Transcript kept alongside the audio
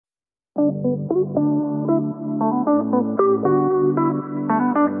Hi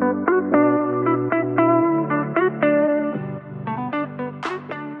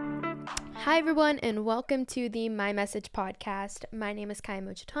everyone, and welcome to the My Message podcast. My name is Kaya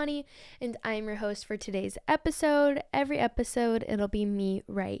Mochitani, and I'm your host for today's episode. Every episode, it'll be me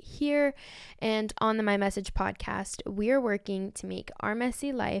right here. And on the My Message podcast, we are working to make our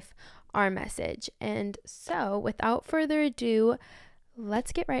messy life our message. And so, without further ado,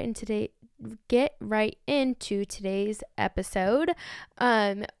 let's get right into today's episode.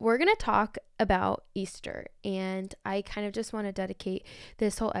 We're gonna talk about Easter, and I kind of just want to dedicate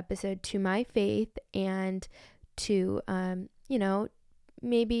this whole episode to my faith and to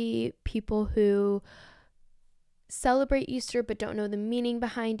maybe people who celebrate Easter but don't know the meaning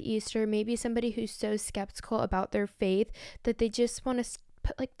behind Easter, maybe somebody who's so skeptical about their faith that they just want to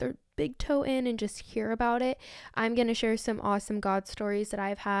put like their big toe in and just hear about it. I'm going to share some awesome God stories that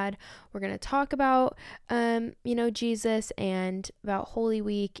I've had. We're going to talk about Jesus, and about Holy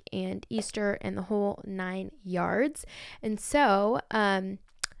Week and Easter and the whole 9 yards. And so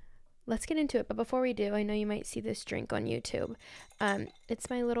let's get into it. But before we do, I know you might see this drink on YouTube. It's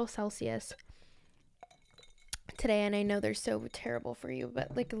my little Celsius today, and I know they're so terrible for you,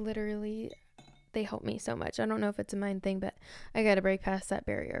 but like literally they help me so much. I don't know if it's a mind thing, but I got to break past that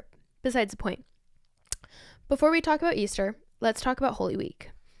barrier. Besides the point. Before we talk about Easter, let's talk about Holy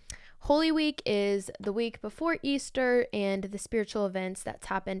Week. Holy Week is the week before Easter and the spiritual events that's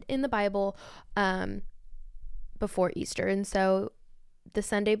happened in the Bible before Easter. And so the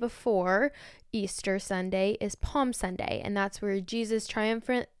Sunday before Easter Sunday is Palm Sunday, and that's where Jesus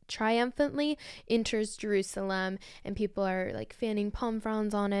triumphantly enters Jerusalem, and people are like fanning palm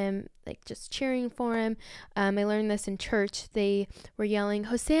fronds on him, like just cheering for him. I learned this in church. They were yelling,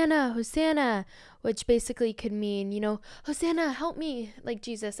 "Hosanna, Hosanna," which basically could mean, Hosanna, help me, like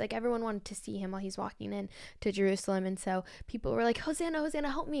Jesus. Like everyone wanted to see him while he's walking in to Jerusalem, and so people were like, "Hosanna,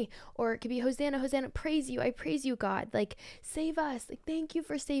 Hosanna, help me," or it could be, "Hosanna, Hosanna, praise you, I praise you, God, like save us, like thank you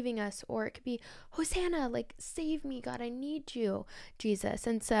for saving us," or it could be, "Hosanna, like save me, God, I need you, Jesus."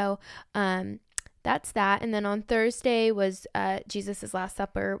 And so that's that. And then on Thursday was Jesus's Last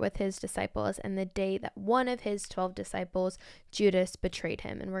Supper with his disciples, and the day that one of his 12 disciples, Judas, betrayed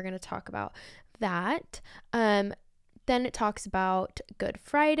him. And we're going to talk about that. Then it talks about Good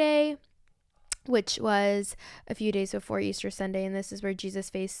Friday, which was a few days before Easter Sunday, and this is where Jesus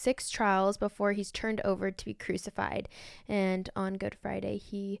faced 6 trials before he's turned over to be crucified. And on Good Friday,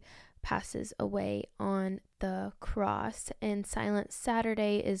 he passes away on the cross. And Silent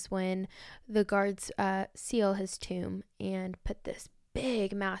Saturday is when the guards seal his tomb and put this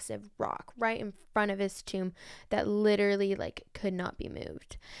big massive rock right in front of his tomb that literally like could not be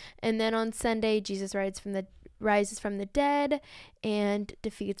moved. And then on Sunday, Jesus rises from the dead and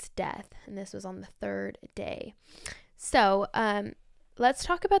defeats death, and this was on the 3rd day. So let's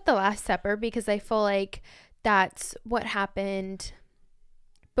talk about the Last Supper, because I feel like that's what happened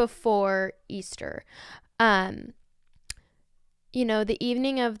before Easter. The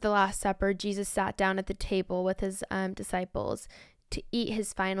evening of the Last Supper, Jesus sat down at the table with his disciples to eat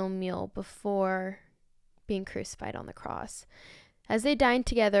his final meal before being crucified on the cross. As they dined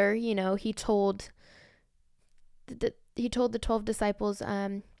together, he told the 12 disciples,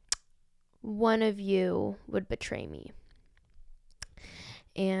 one of you would betray me.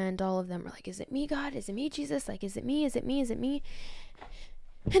 And all of them were like, "Is it me, God? Is it me, Jesus? Like, is it me? Is it me? Is it me?"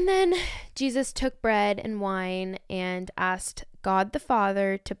 And then Jesus took bread and wine and asked God the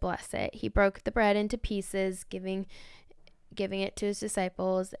Father to bless it. He broke the bread into pieces, giving it to his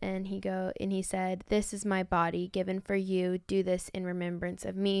disciples, and he said, "This is my body given for you. Do this in remembrance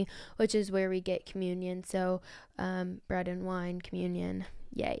of me," which is where we get communion. So bread and wine, communion,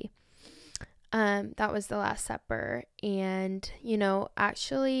 yay. That was the Last Supper. And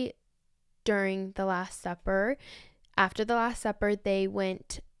actually during the Last Supper, after the Last Supper, they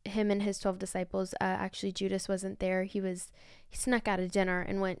went, him and his 12 disciples, actually Judas wasn't there. He snuck out of dinner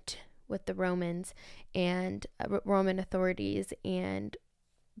and went with the Romans and Roman authorities, and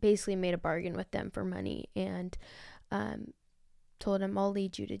basically made a bargain with them for money, and told him, "I'll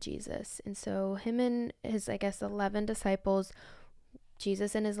lead you to Jesus." And so him and his, 11 disciples,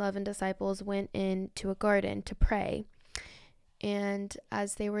 Jesus and his 11 disciples went into a garden to pray. And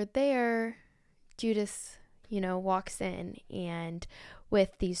as they were there, Judas walks in, and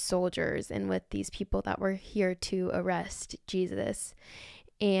with these soldiers and with these people that were here to arrest Jesus.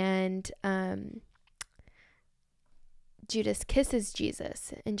 And Judas kisses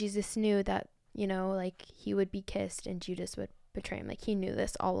Jesus, and Jesus knew that, he would be kissed and Judas would betray him. Like, he knew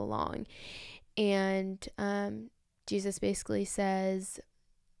this all along. And Jesus basically says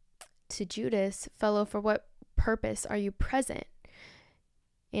to Judas, "Fellow, for what purpose are you present?"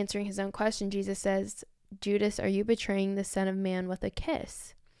 Answering his own question, Jesus says, "Judas, are you betraying the Son of Man with a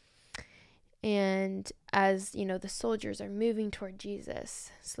kiss?" And as, the soldiers are moving toward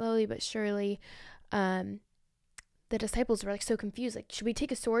Jesus, slowly but surely, the disciples were like so confused. Like, should we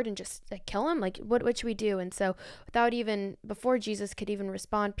take a sword and just like kill him? Like, what should we do? And so before Jesus could even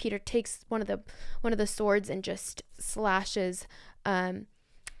respond, Peter takes one of the swords and just slashes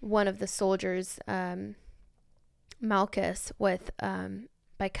one of the soldiers, Malchus,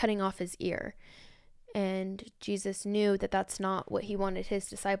 by cutting off his ear. And Jesus knew that that's not what he wanted his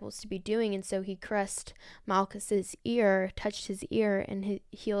disciples to be doing. And so he caressed Malchus's ear, touched his ear, and he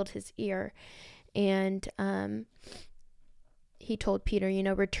healed his ear. And he told Peter,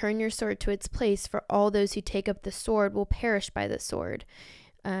 "Return your sword to its place, for all those who take up the sword will perish by the sword."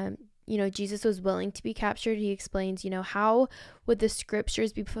 Jesus was willing to be captured. He explains, how would the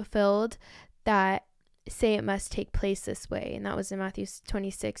scriptures be fulfilled that say it must take place this way? And that was in Matthew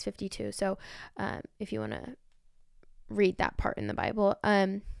 26:52. So if you want to read that part in the Bible.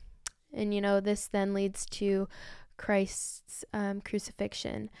 And this then leads to Christ's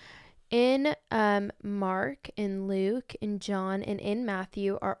crucifixion. In Mark, in Luke, in John, and in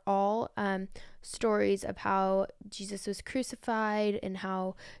Matthew are all stories of how Jesus was crucified and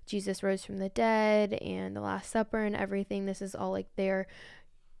how Jesus rose from the dead and the Last Supper and everything. This is all like their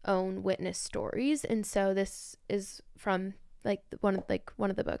own witness stories. And so this is from one of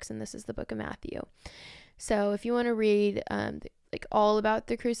the books, and this is the book of Matthew. So if you want to read all about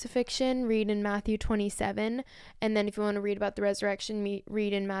the crucifixion, read in Matthew 27, and then if you want to read about the resurrection,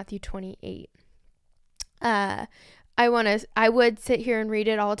 read in Matthew 28. I would sit here and read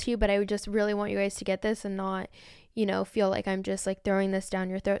it all to you, but I would just really want you guys to get this and not, feel like I'm just like throwing this down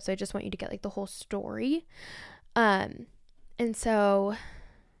your throat. So I just want you to get like the whole story. And so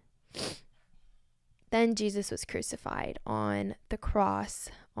then Jesus was crucified on the cross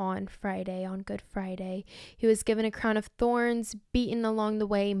on Good Friday. He was given a crown of thorns, beaten along the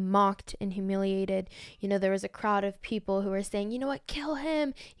way, mocked and humiliated. There was a crowd of people who were saying, "You know what, kill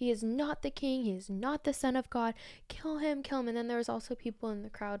him. He is not the king. He is not the Son of God. Kill him, kill him." And then there was also people in the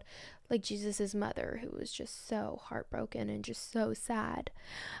crowd, like Jesus's mother, who was just so heartbroken and just so sad.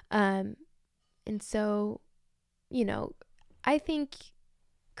 And so, I think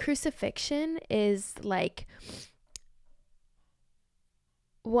crucifixion is like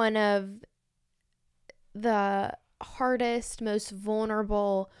one of the hardest, most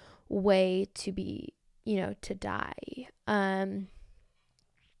vulnerable way to be, to die.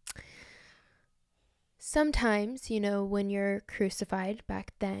 Sometimes, when you're crucified,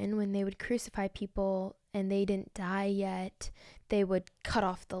 back then, when they would crucify people and they didn't die yet, they would cut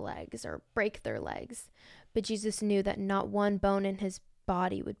off the legs or break their legs. But Jesus knew that not one bone in his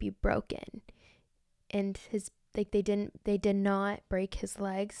body would be broken, and they did not break his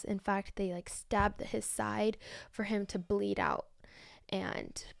legs. In fact, they stabbed his side for him to bleed out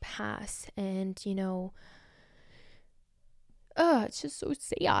and pass. And it's just so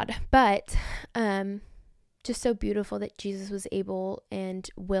sad, but just so beautiful that Jesus was able and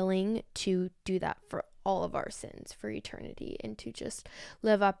willing to do that for all of our sins for eternity, and to just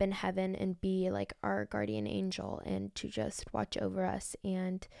live up in heaven and be like our guardian angel, and to just watch over us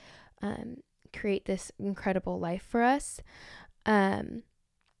and create this incredible life for us.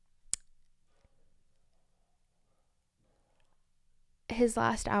 His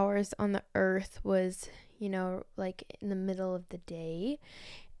last hours on the earth was, in the middle of the day,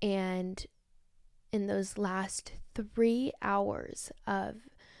 and in those last 3 hours of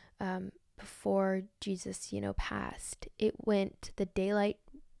before Jesus, passed, the daylight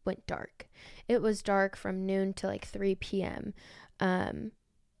went dark. It was dark from noon to 3 p.m.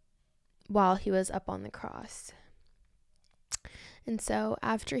 While he was up on the cross. And so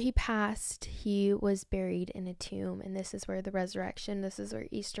after he passed, he was buried in a tomb. And this is where this is where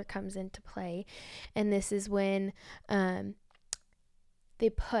Easter comes into play. And this is when they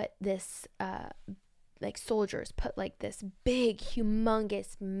put this soldiers put this big,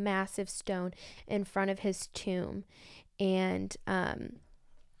 humongous, massive stone in front of his tomb. And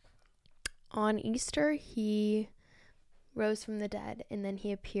on Easter, he rose from the dead, and then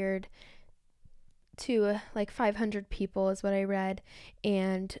he appeared to 500 people is what I read.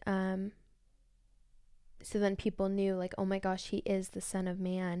 And so then people knew oh my gosh, he is the Son of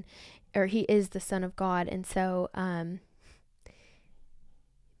Man, or he is the Son of God. And so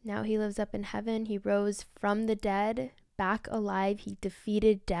now he lives up in heaven. He rose from the dead, back alive. He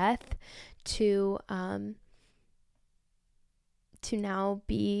defeated death to now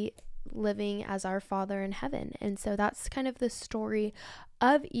be living as our Father in heaven. And so that's kind of the story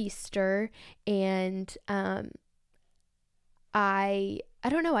of Easter, and I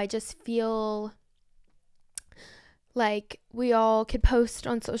don't know, I just feel like we all could post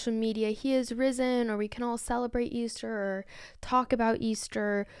on social media, he is risen, or we can all celebrate Easter or talk about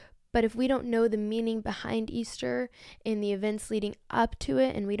Easter. But if we don't know the meaning behind Easter and the events leading up to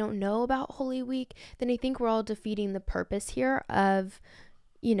it, and we don't know about Holy Week, then I think we're all defeating the purpose here of,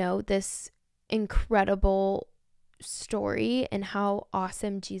 this incredible story and how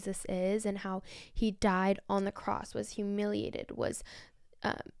awesome Jesus is, and how he died on the cross, was humiliated,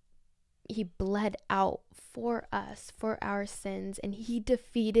 he bled out for us, for our sins, and he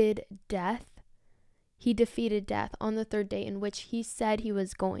defeated death. He defeated death on the third day, in which he said he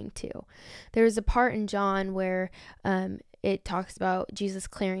was going to. There is a part in John where it talks about Jesus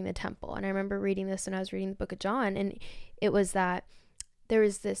clearing the temple. And I remember reading this when I was reading the book of John, and it was that there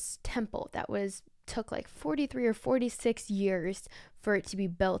was this temple that took like 43 or 46 years for it to be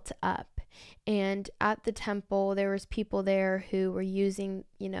built up. And at the temple, there was people there who were using,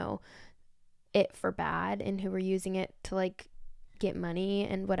 it for bad, and who were using it to like get money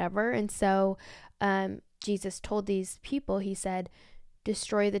and whatever. And so Jesus told these people, he said,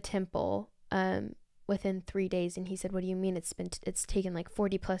 destroy the temple within 3 days. And he said, what do you mean? It's taken like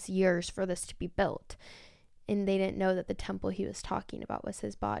 40 plus years for this to be built. And they didn't know that the temple he was talking about was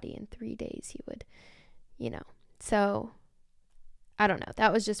his body. In 3 days he would, so I don't know.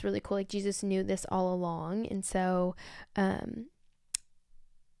 That was just really cool. Like, Jesus knew this all along. And so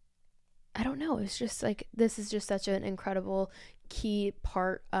I don't know. It's just like, this is just such an incredible key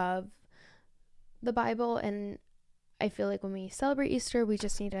part of the Bible. And I feel like when we celebrate Easter, we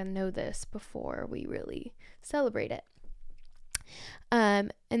just need to know this before we really celebrate it.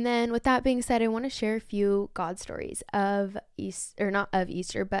 And then with that being said, I want to share a few God stories of Easter, or not of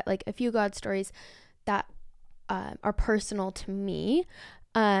Easter, but like a few God stories that are personal to me.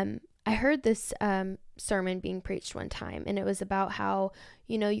 I heard this sermon being preached one time, and it was about how,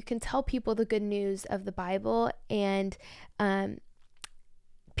 you can tell people the good news of the Bible, and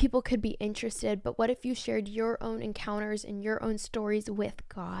people could be interested, but what if you shared your own encounters and your own stories with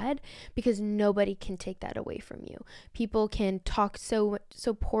God? Because nobody can take that away from you. People can talk so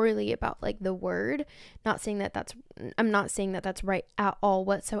poorly about like the word, I'm not saying that that's right at all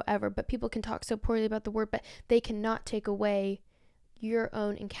whatsoever, but people can talk so poorly about the word, but they cannot take away your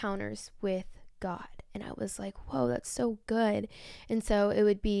own encounters with God. And I was like, whoa, that's so good. And so it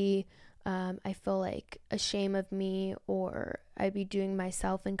would be I feel like a shame of me, or I'd be doing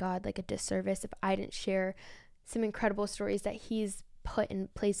myself and God like a disservice if I didn't share some incredible stories that he's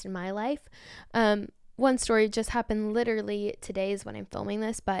placed in my life. One story just happened literally today is when I'm filming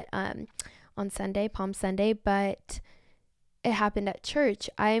this, but on Sunday, Palm Sunday, but it happened at church.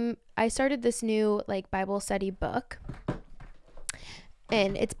 I started this new like Bible study book,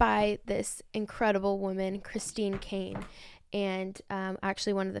 and it's by this incredible woman, Christine Caine. And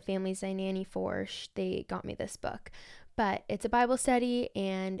actually one of the families I nanny for, they got me this book. But it's a Bible study,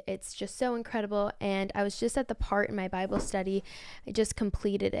 and it's just so incredible. And I was just at the part in my Bible study, I just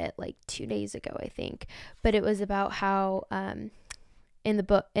completed it like 2 days ago, I think. But it was about how in the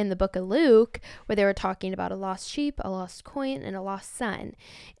book of Luke, where they were talking about a lost sheep, a lost coin, and a lost son.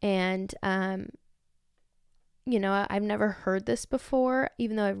 And I've never heard this before.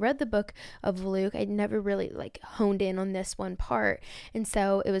 Even though I read the book of Luke, I'd never really like honed in on this one part. And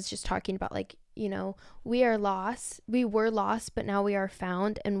so it was just talking about like, we were lost, but now we are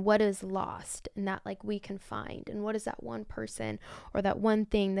found. And what is lost? And that like we can find. And what is that one person or that one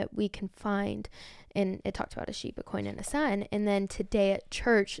thing that we can find? And it talked about a sheep, a coin, and a son. And then today at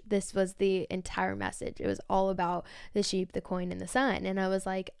church, this was the entire message. It was all about the sheep, the coin, and the son. And I was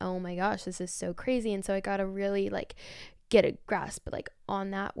like, oh my gosh, this is so crazy. And so I got to really like get a grasp like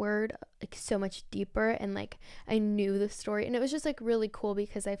on that word like so much deeper, and like I knew the story. And it was just like really cool,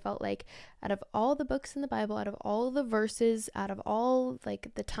 because I felt like out of all the books in the Bible, out of all the verses, out of all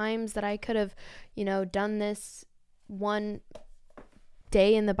like the times that I could have done this one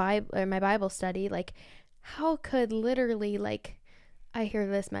day in the Bible or my Bible study, like how could literally like I hear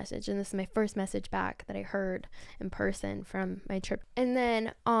this message, and this is my first message back that I heard in person from my trip. And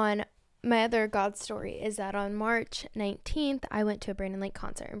then on my other God story is that on March 19th, I went to a Brandon Lake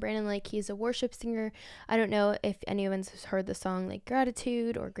concert. And Brandon Lake, he's a worship singer. I don't know if anyone's heard the song like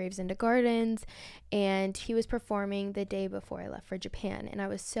Gratitude or Graves into Gardens. And he was performing the day before I left for Japan. And I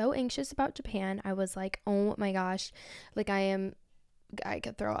was so anxious about Japan. I was like, oh my gosh, like I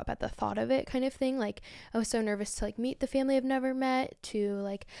could throw up at the thought of it kind of thing. Like I was so nervous to like meet the family I've never met, to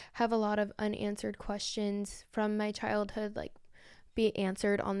like have a lot of unanswered questions from my childhood like be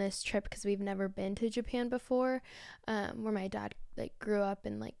answered on this trip, because we've never been to Japan before, where my dad like grew up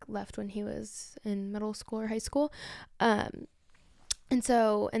and like left when he was in middle school or high school. And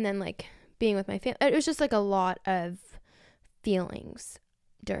then like being with my family, it was just like a lot of feelings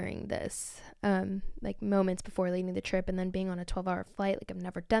during this like moments before leaving the trip, and then being on a 12-hour flight. Like I've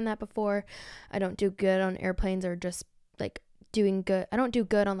never done that before. I don't do good on airplanes, or just like I don't do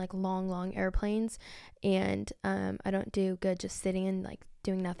good on like long airplanes, and I don't do good just sitting and like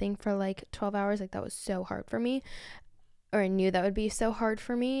doing nothing for like 12 hours. Like that was so hard for me, or I knew that would be so hard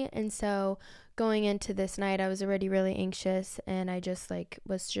for me. And so going into this night, I was already really anxious, and I just like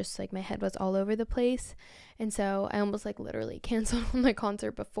was just like my head was all over the place. And so I almost like literally canceled on my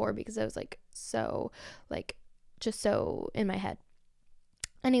concert before, because I was like so like just so in my head.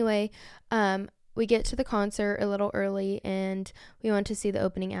 Anyway, we get to the concert a little early, and we went to see the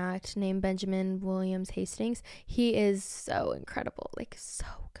opening act named Benjamin Williams Hastings. He is so incredible, like so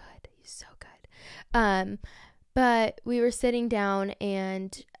good. He's so good. But we were sitting down,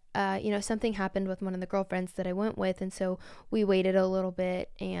 and something happened with one of the girlfriends that I went with, and so we waited a little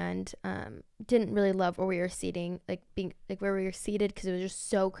bit, and didn't really love where we were seating, like being like where we were seated, because it was just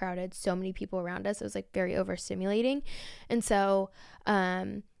so crowded, so many people around us. It was like very overstimulating. And so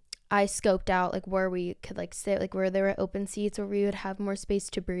I scoped out like where we could like sit, like where there were open seats where we would have more space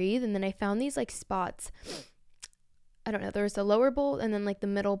to breathe. And then I found these like spots. I don't know, there was the lower bowl, and then like the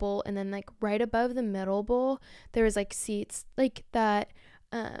middle bowl, and then like right above the middle bowl there was like seats like that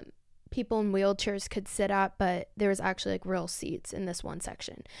people in wheelchairs could sit at, but there was actually like real seats in this one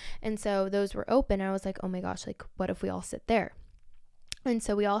section. And so those were open. I was like, oh my gosh, like what if we all sit there? And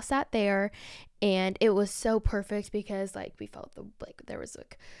so we all sat there, and it was so perfect, because like we felt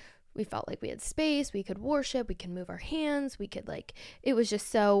we felt like we had space, we could worship, we could move our hands, we could like, it was just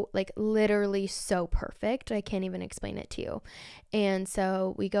so like literally so perfect. I can't even explain it to you. And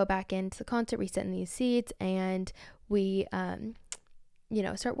so we go back into the concert, we sit in these seats, and we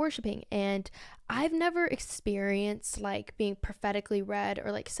start worshiping. And I've never experienced like being prophetically read,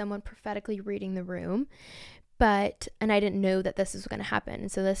 or like someone prophetically reading the room, and I didn't know that this was going to happen.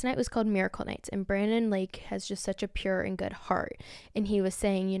 And so this night was called Miracle Nights, and Brandon Lake has just such a pure and good heart. And he was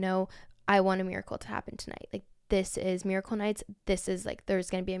saying, I want a miracle to happen tonight. Like, this is Miracle Nights. This is like,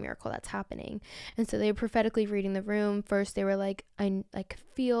 there's going to be a miracle that's happening. And so they were prophetically reading the room. First, they were like, I like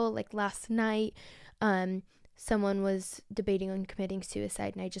feel like last night, someone was debating on committing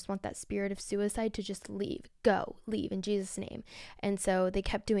suicide, and I just want that spirit of suicide to just leave in Jesus' name. And so they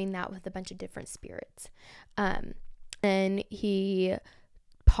kept doing that with a bunch of different spirits. And he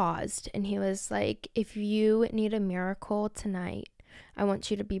paused, and he was like, if you need a miracle tonight, I want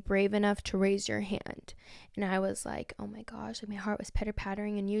you to be brave enough to raise your hand. And I was like, oh my gosh, like my heart was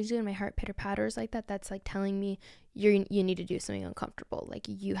pitter-pattering. And usually when my heart pitter-patters like that, that's like telling me you need to do something uncomfortable. Like,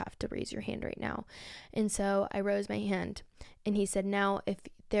 you have to raise your hand right now. And so I rose my hand, and he said, now if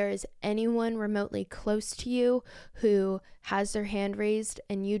there is anyone remotely close to you who has their hand raised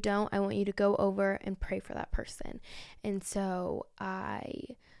and you don't, I want you to go over and pray for that person. And so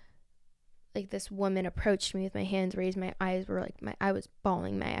this woman approached me with my hands raised. My eyes were like, I was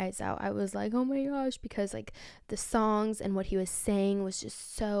bawling my eyes out. I was like, oh my gosh, because like the songs and what he was saying was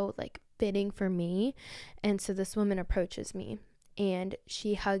just so like fitting for me. And so this woman approaches me, and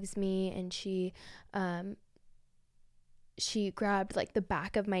she hugs me, and she grabbed like the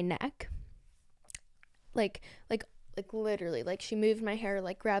back of my neck, like literally, like she moved my hair,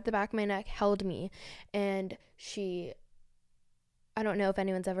 like grabbed the back of my neck, held me, and I don't know if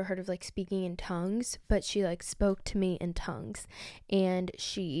anyone's ever heard of like speaking in tongues, but she like spoke to me in tongues, and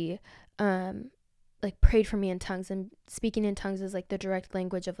she like prayed for me in tongues. And speaking in tongues is like the direct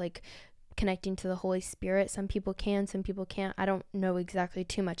language of like connecting to the Holy Spirit. Some people can, some people can't. I don't know exactly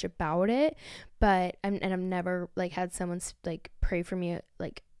too much about it, but I've never like had someone like pray for me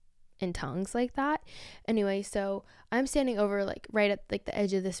like in tongues like that. Anyway, so I'm standing over like right at like the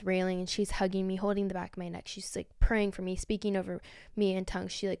edge of this railing, and she's hugging me, holding the back of my neck. She's like praying for me, speaking over me in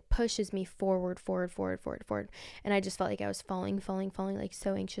tongues. She like pushes me forward, and I just felt like I was falling, like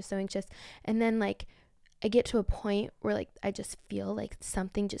so anxious. And then like I get to a point where like I just feel like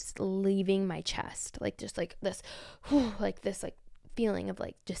something just leaving my chest, like just like this like this like feeling of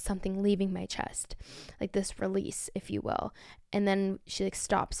like just something leaving my chest, like this release, if you will. And then she like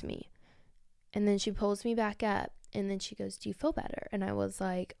stops me, and then she pulls me back up, and then she goes, do you feel better? And I was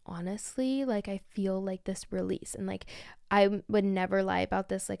like, honestly, like I feel like this release. And like I would never lie about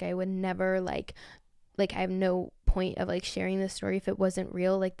this. Like I would never like I have no point of like sharing this story if it wasn't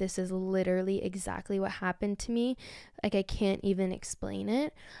real. Like this is literally exactly what happened to me. Like I can't even explain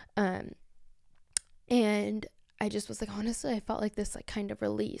it. And I just was like, honestly, I felt like this like kind of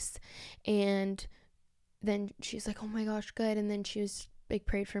release. And then she's like, oh my gosh, good. And then she was like,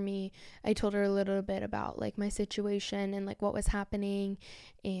 prayed for me. I told her a little bit about like my situation and like what was happening,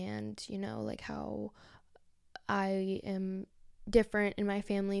 and you know, like how I am different in my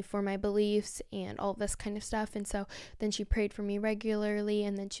family for my beliefs and all this kind of stuff. And so then she prayed for me regularly,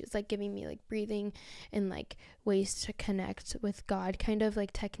 and then she was like giving me like breathing and like ways to connect with God, kind of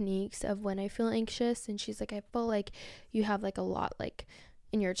like techniques of when I feel anxious. And she's like, I feel like you have like a lot like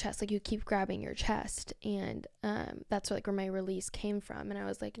in your chest, like you keep grabbing your chest, and that's like where my release came from. And I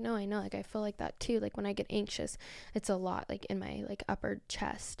was like, no, I know, like I feel like that too, like when I get anxious, it's a lot like in my like upper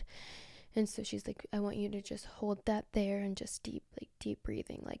chest. And so she's like, I want you to just hold that there and just deep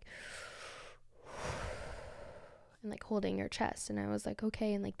breathing, like, and like holding your chest. And I was like,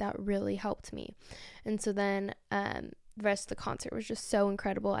 okay. And like that really helped me. And so then the rest of the concert was just so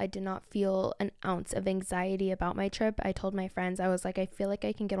incredible. I did not feel an ounce of anxiety about my trip. I told my friends, I was like, I feel like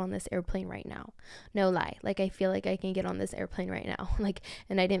I can get on this airplane right now. No lie. Like I feel like I can get on this airplane right now. Like,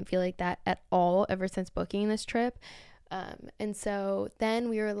 and I didn't feel like that at all ever since booking this trip. And so then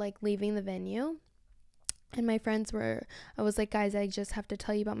we were like leaving the venue, and my friends were, I was like, guys, I just have to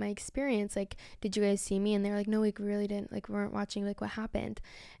tell you about my experience. Like, did you guys see me? And they're like, no, we really didn't. Like, we weren't watching. Like, what happened?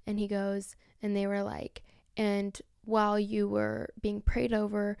 And he goes, and they were like, and while you were being prayed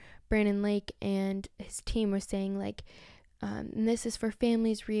over, Brandon Lake and his team were saying like, and this is for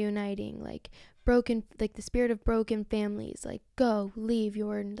families reuniting, like broken, like the spirit of broken families, like go, leave,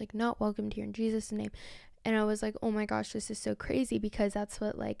 you're like not welcomed here in Jesus' name. And I was like, oh my gosh, this is so crazy, because that's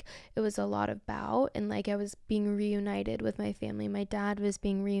what like it was a lot about. And like I was being reunited with my family. My dad was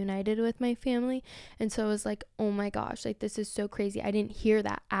being reunited with my family. And so I was like, oh my gosh, like this is so crazy. I didn't hear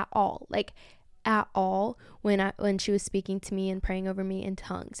that at all. Like at all when she was speaking to me and praying over me in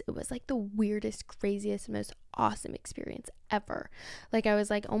tongues. It was like the weirdest, craziest, most awesome experience ever. Like I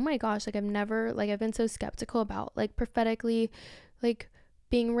was like, oh my gosh, like I've been so skeptical about like prophetically like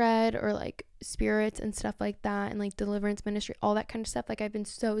being read or like spirits and stuff like that, and like deliverance ministry, all that kind of stuff. Like I've been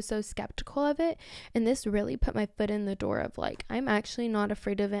so skeptical of it, and this really put my foot in the door of like I'm actually not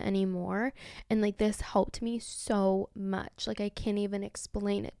afraid of it anymore. And like this helped me so much. Like I can't even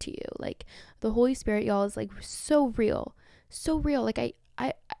explain it to you. Like the Holy Spirit, y'all, is like so real. Like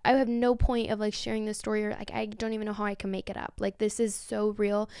I have no point of like sharing this story, or like I don't even know how I can make it up. Like this is so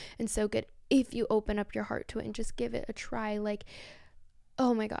real and so good if you open up your heart to it and just give it a try. Like,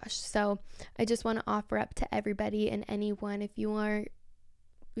 oh my gosh. So I just want to offer up to everybody and anyone, if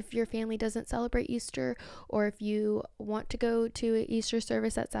your family doesn't celebrate Easter, or if you want to go to an Easter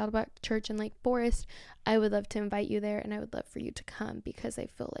service at Saddleback Church in Lake Forest, I would love to invite you there, and I would love for you to come, because I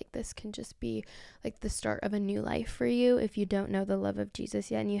feel like this can just be like the start of a new life for you if you don't know the love of Jesus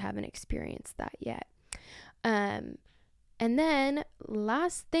yet and you haven't experienced that yet. And then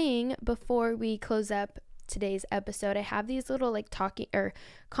last thing before we close up today's episode, I have these little like talking or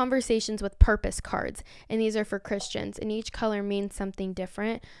conversations with purpose cards, and these are for Christians, and each color means something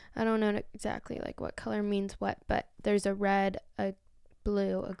different. I don't know exactly like what color means what, but there's a red, a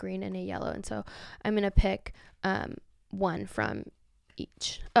blue, a green, and a yellow. And so I'm gonna pick one from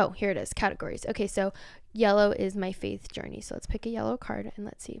each. Oh, here it is, categories. Okay, so yellow is my faith journey. So let's pick a yellow card and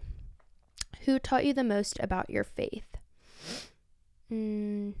let's see. Who taught you the most about your faith?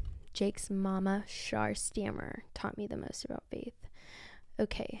 Jake's mama, Shar Stammer, taught me the most about faith.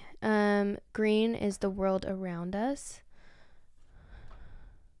 Okay. Green is the world around us.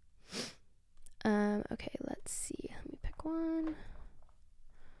 Okay, let's see. Let me pick one.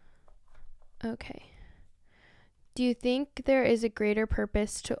 Okay. Do you think there is a greater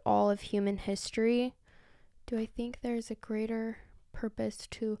purpose to all of human history? Do I think there's a greater purpose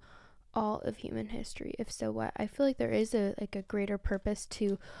to all of human history? If so, what? I feel like there is a greater purpose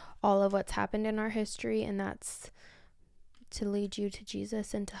to all of what's happened in our history, and that's to lead you to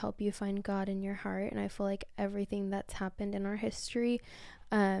Jesus and to help you find God in your heart. And I feel like everything that's happened in our history,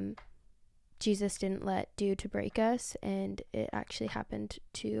 Jesus didn't let do to break us, and it actually happened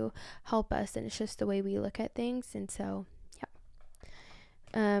to help us, and it's just the way we look at things. And so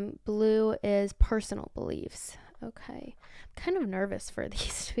blue is personal beliefs. Okay. I'm kind of nervous for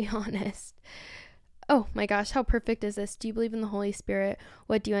these, to be honest. Oh my gosh, how perfect is this? Do you believe in the Holy Spirit?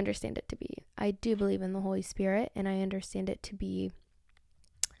 What do you understand it to be? I do believe in the Holy Spirit, and I understand it to be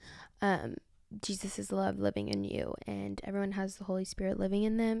Jesus' love living in you, and everyone has the Holy Spirit living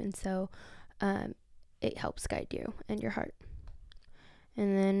in them, and so it helps guide you and your heart.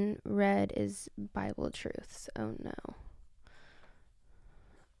 And then red is Bible truths. Oh no.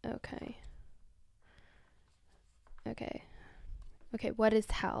 Okay, what is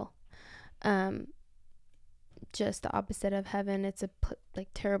hell? Just the opposite of heaven. It's a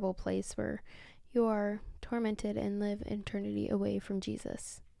terrible place where you are tormented and live eternity away from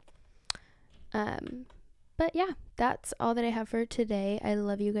Jesus. But yeah, that's all that I have for today. I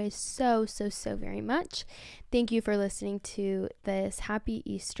love you guys so very much. Thank you for listening to this. Happy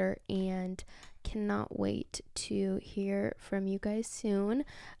Easter, and cannot wait to hear from you guys soon.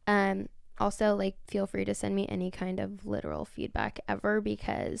 Also, like, feel free to send me any kind of literal feedback ever,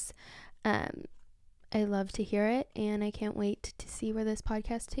 because I love to hear it, and I can't wait to see where this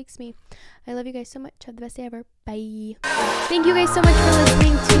podcast takes me. I love you guys so much. Have the best day ever. Bye. Thank you guys so much for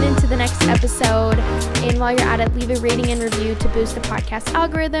listening. Tune into the next episode. And while you're at it, leave a rating and review to boost the podcast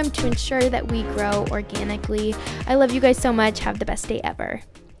algorithm to ensure that we grow organically. I love you guys so much. Have the best day ever.